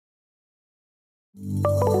Hi,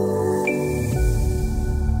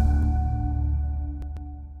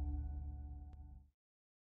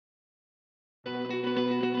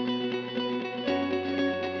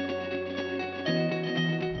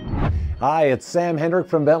 it's Sam Hendrick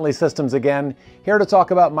from Bentley Systems again, here to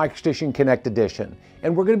talk about MicroStation Connect Edition.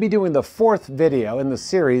 And we're going to be doing the 4th video in the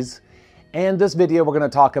series. And this video we're going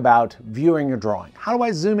to talk about viewing your drawing. How do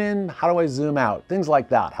I zoom in? How do I zoom out? Things like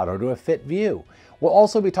that. How to do a fit view. We'll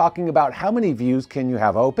also be talking about how many views can you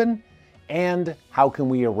have open and how can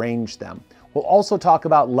we arrange them. We'll also talk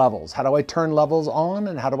about levels. How do I turn levels on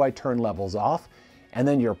and how do I turn levels off? And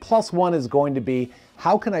then your +1 is going to be,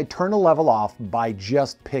 how can I turn a level off by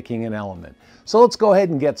just picking an element? So let's go ahead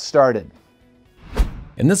and get started.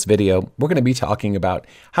 In this video, we're going to be talking about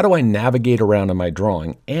how do I navigate around in my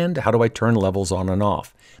drawing and how do I turn levels on and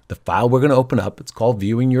off. The file we're going to open up, it's called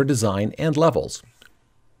Viewing Your Design and Levels.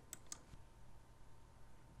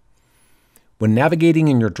 When navigating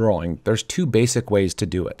in your drawing, there's 2 basic ways to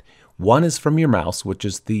do it. One is from your mouse, which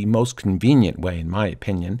is the most convenient way in my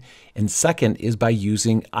opinion, and second is by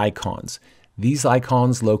using icons. These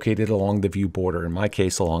icons located along the view border, in my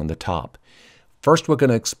case along the top. First, we're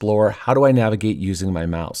going to explore how do I navigate using my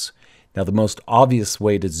mouse. Now, the most obvious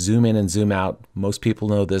way to zoom in and zoom out, most people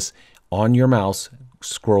know this, on your mouse,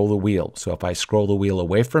 scroll the wheel. So if I scroll the wheel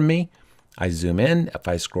away from me, I zoom in. If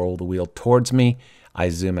I scroll the wheel towards me, I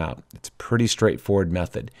zoom out. It's a pretty straightforward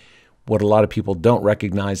method. What a lot of people don't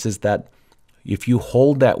recognize is that if you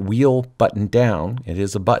hold that wheel button down, it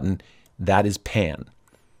is a button, that is pan.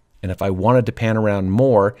 And if I wanted to pan around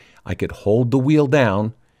more, I could hold the wheel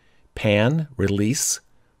down, pan, release,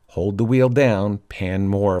 hold the wheel down, pan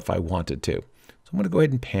more if I wanted to. So I'm going to go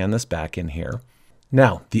ahead and pan this back in here.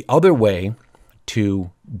 Now, the other way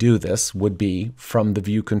to do this would be from the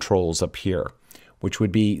view controls up here, which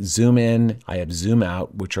would be zoom in, I have zoom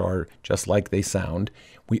out, which are just like they sound.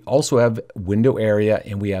 We also have window area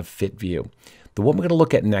and we have fit view. The one we're going to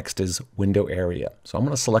look at next is window area. So I'm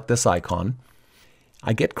going to select this icon.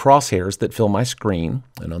 I get crosshairs that fill my screen,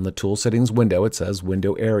 and on the tool settings window it says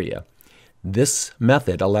window area. This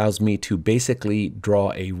method allows me to basically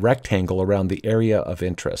draw a rectangle around the area of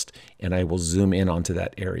interest, and I will zoom in onto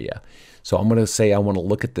that area. So I'm going to say I want to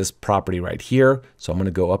look at this property right here. So I'm going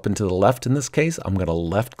to go up and to the left in this case. I'm going to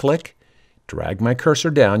left click, drag my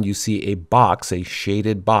cursor down. You see a box, a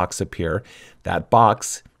shaded box appear. That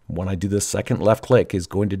box, when I do the second left click, is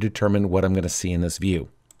going to determine what I'm going to see in this view.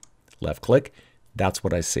 Left click, that's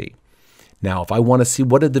what I see. Now, if I want to see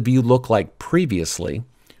what did the view look like previously,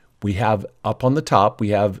 we have up on the top, we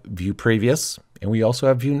have view previous, and we also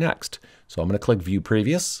have view next. So I'm going to click view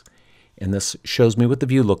previous, and this shows me what the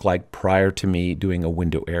view looked like prior to me doing a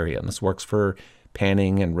window area. And this works for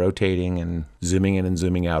panning and rotating and zooming in and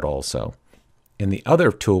zooming out also. And the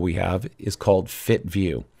other tool we have is called fit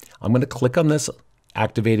view. I'm going to click on this,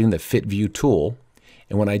 activating the fit view tool.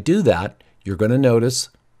 And when I do that, you're going to notice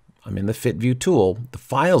I'm in the fit view tool. The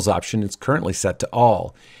files option is currently set to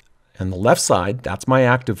all. And the left side, that's my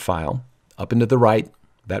active file. Up and to the right,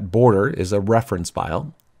 that border is a reference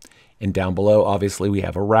file. And down below, obviously, we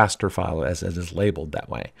have a raster file as it is labeled that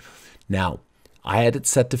way. Now, I had it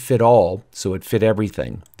set to fit all, so it fit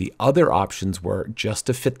everything. The other options were just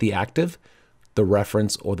to fit the active, the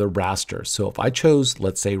reference, or the raster. So if I chose,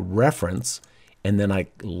 let's say, reference, and then I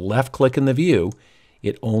left click in the view,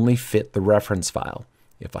 it only fit the reference file.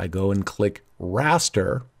 If I go and click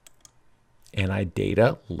raster, and I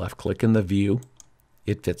data, left click in the view,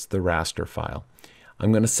 it fits the raster file.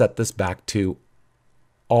 I'm going to set this back to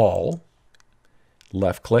all,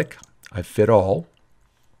 left click, I fit all.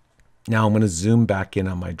 Now I'm going to zoom back in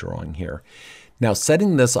on my drawing here. Now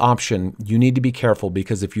setting this option, you need to be careful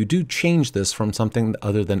because if you do change this from something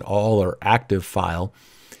other than all or active file,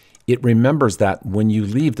 it remembers that when you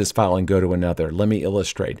leave this file and go to another. Let me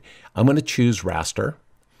illustrate. I'm going to choose raster.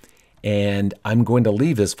 And I'm going to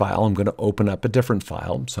leave this file. I'm going to open up a different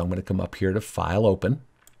file. So I'm going to come up here to File, Open.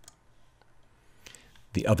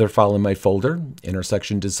 The other file in my folder,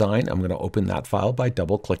 Intersection Design, I'm going to open that file by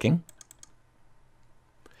double-clicking.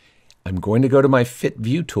 I'm going to go to my Fit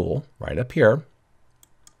View tool right up here.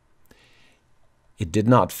 It did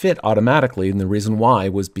not fit automatically, and the reason why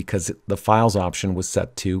was because the Files option was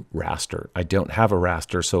set to raster. I don't have a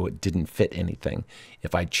raster, so it didn't fit anything.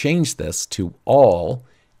 If I change this to all,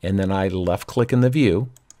 and then I left click in the view,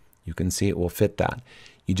 you can see it will fit that.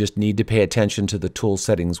 You just need to pay attention to the tool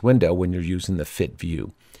settings window when you're using the fit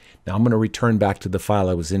view. Now I'm going to return back to the file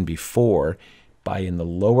I was in before. In the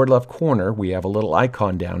lower left corner, we have a little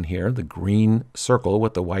icon down here, the green circle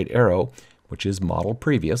with the white arrow, which is Model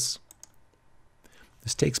Previous.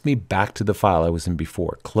 This takes me back to the file I was in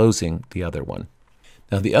before, closing the other one.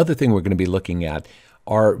 Now the other thing we're going to be looking at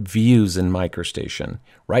are views in MicroStation.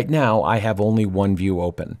 Right now I have only one view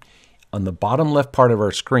open. On the bottom left part of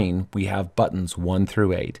our screen we have buttons 1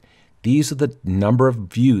 through 8. These are the number of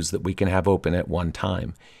views that we can have open at one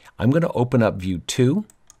time. I'm going to open up view 2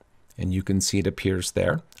 and you can see it appears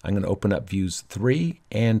there. I'm going to open up views 3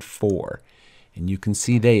 and 4 and you can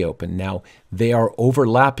see they open. Now they are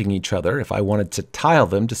overlapping each other. If I wanted to tile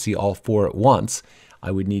them to see all 4 at once, I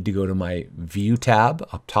would need to go to my View tab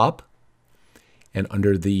up top, and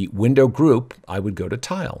under the Window group, I would go to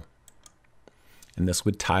Tile. And this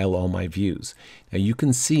would tile all my views. Now you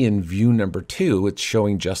can see in view number 2, it's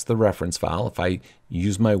showing just the reference file. If I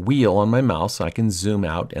use my wheel on my mouse, I can zoom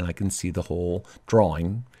out and I can see the whole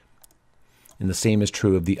drawing. And the same is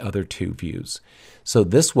true of the other 2 views. So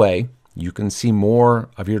this way, you can see more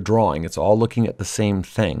of your drawing. It's all looking at the same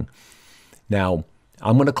thing. Now,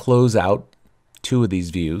 I'm going to close out 2 of these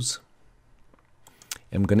views.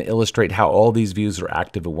 I'm going to illustrate how all these views are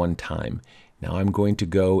active at one time. Now I'm going to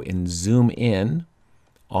go and zoom in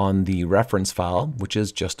on the reference file, which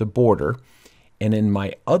is just a border. And in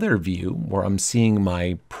my other view, where I'm seeing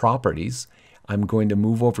my properties, I'm going to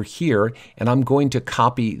move over here and I'm going to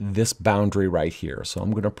copy this boundary right here. So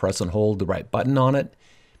I'm going to press and hold the right button on it.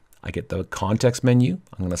 I get the context menu.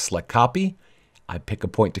 I'm going to select copy. I pick a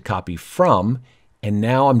point to copy from. And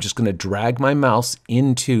now I'm just going to drag my mouse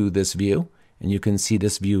into this view. And you can see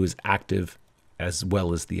this view is active as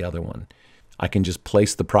well as the other one. I can just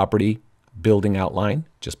place the property building outline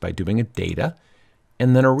just by doing a data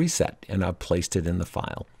and then a reset. And I've placed it in the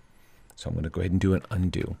file. So I'm going to go ahead and do an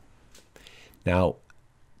undo. Now,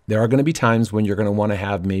 there are going to be times when you're going to want to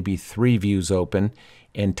have maybe 3 views open,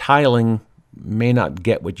 and tiling may not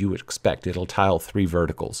get what you would expect. It'll tile 3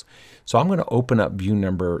 verticals. So I'm going to open up view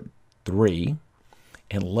number 3.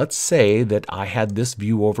 And let's say that I had this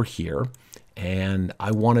view over here and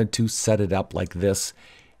I wanted to set it up like this,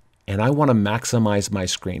 and I want to maximize my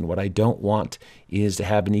screen. What I don't want is to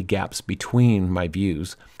have any gaps between my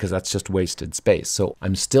views because that's just wasted space. So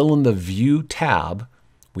I'm still in the View tab.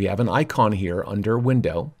 We have an icon here under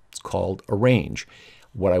Window. It's called Arrange.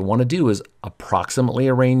 What I want to do is approximately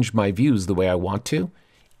arrange my views the way I want to,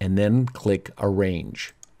 and then click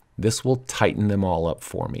Arrange. This will tighten them all up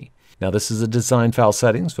for me. Now this is a design file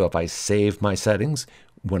setting, so if I save my settings,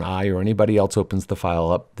 when I or anybody else opens the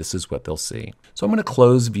file up, this is what they'll see. So I'm going to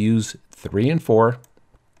close views 3 and 4,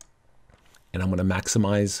 and I'm going to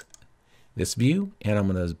maximize this view, and I'm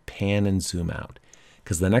going to pan and zoom out.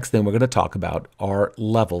 Because the next thing we're going to talk about are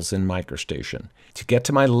levels in MicroStation. To get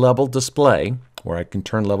to my level display, where I can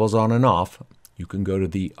turn levels on and off, you can go to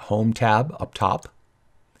the Home tab up top,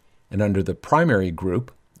 and under the Primary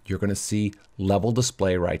group, you're going to see Level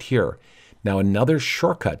Display right here. Now another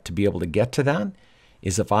shortcut to be able to get to that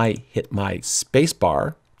is if I hit my space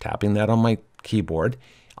bar, tapping that on my keyboard,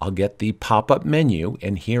 I'll get the pop-up menu,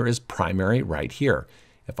 and here is Primary right here.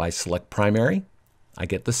 If I select Primary, I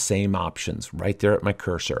get the same options right there at my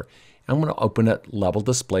cursor. I'm going to open it Level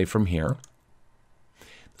Display from here.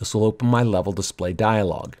 This will open my Level Display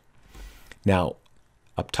dialog. Now,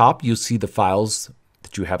 up top you'll see the files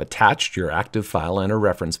that you have attached, your active file and a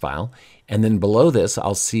reference file. And then below this,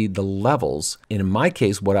 I'll see the levels. And in my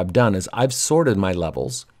case, what I've done is I've sorted my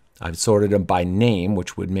levels. I've sorted them by name,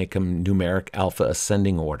 which would make them numeric alpha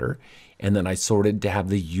ascending order. And then I sorted to have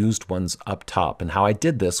the used ones up top. And how I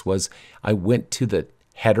did this was I went to the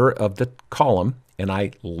header of the column and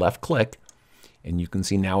I left click. And you can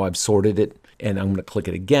see now I've sorted it, and I'm going to click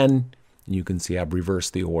it again. And you can see I've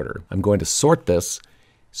reversed the order. I'm going to sort this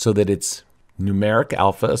so that it's numeric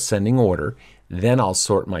alpha ascending order. Then I'll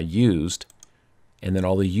sort my used, and then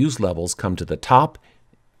all the used levels come to the top,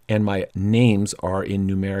 and my names are in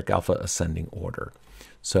numeric alpha ascending order.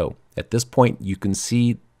 So at this point you can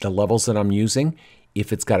see the levels that I'm using.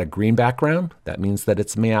 If it's got a green background, that means that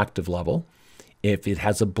it's my active level. If it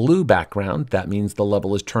has a blue background, that means the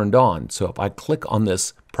level is turned on. So if I click on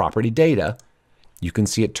this property data, you can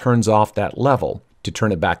see it turns off that level. To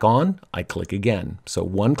turn it back on, I click again. So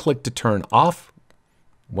one click to turn off,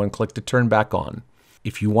 one click to turn back on.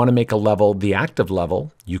 If you want to make a level the active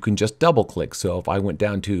level, you can just double click. So if I went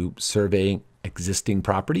down to Surveying Existing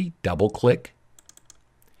Property, double click,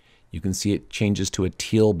 you can see it changes to a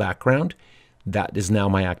teal background. That is now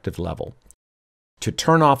my active level. To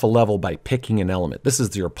turn off a level by picking an element, this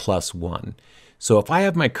is your +1. So if I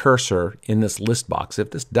have my cursor in this list box,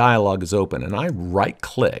 if this dialog is open and I right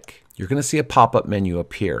click, you're going to see a pop-up menu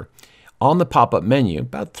appear. On the pop-up menu,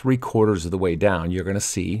 about 3/4 of the way down, you're going to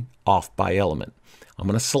see Off by Element. I'm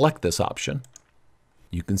going to select this option.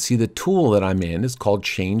 You can see the tool that I'm in is called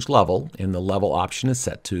Change Level, and the level option is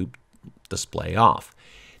set to display off.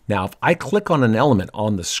 Now, if I click on an element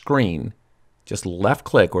on the screen, just left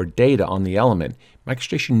click or data on the element,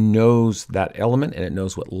 MicroStation knows that element and it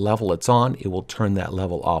knows what level it's on. It will turn that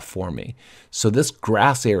level off for me. So this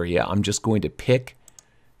grass area, I'm just going to pick.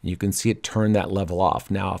 You can see it turn that level off.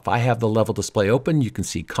 Now, if I have the level display open, you can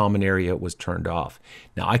see common area was turned off.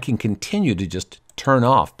 Now, I can continue to just turn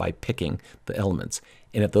off by picking the elements.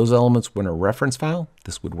 And if those elements were in a reference file,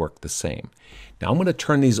 this would work the same. Now, I'm going to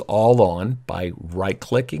turn these all on by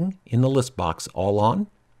right-clicking in the list box, all on.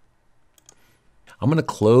 I'm going to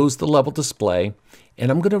close the level display,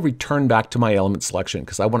 and I'm going to return back to my element selection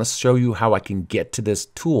because I want to show you how I can get to this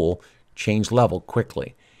tool, change level,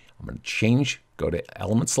 quickly. I'm going to go to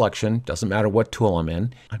element selection, doesn't matter what tool I'm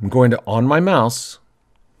in. I'm going to, on my mouse,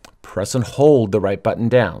 press and hold the right button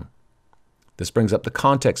down. This brings up the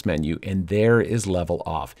context menu, and there is level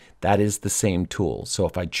off. That is the same tool. So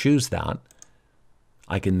if I choose that,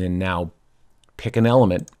 I can then now pick an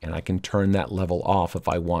element, and I can turn that level off if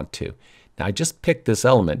I want to. Now, I just picked this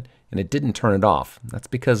element, and it didn't turn it off. That's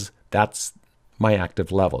because that's my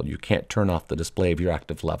active level. You can't turn off the display of your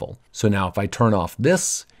active level. So now if I turn off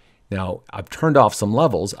this, now I've turned off some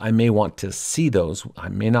levels. I may want to see those. I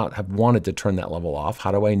may not have wanted to turn that level off.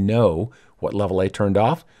 How do I know what level I turned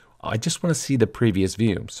off? I just want to see the previous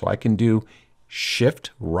view. So I can do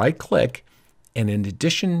Shift right click, and in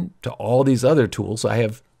addition to all these other tools, I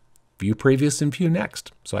have View Previous and View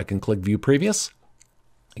Next. So I can click View Previous.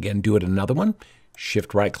 Again, do it another one.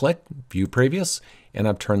 Shift right click, View Previous, and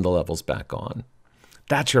I've turned the levels back on.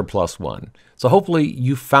 That's your +1. So hopefully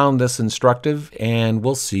you found this instructive, and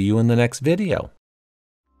we'll see you in the next video.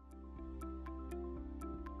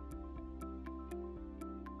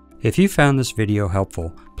 If you found this video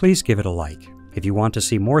helpful, please give it a like. If you want to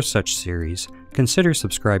see more such series, consider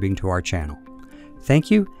subscribing to our channel.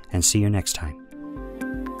 Thank you, and see you next time.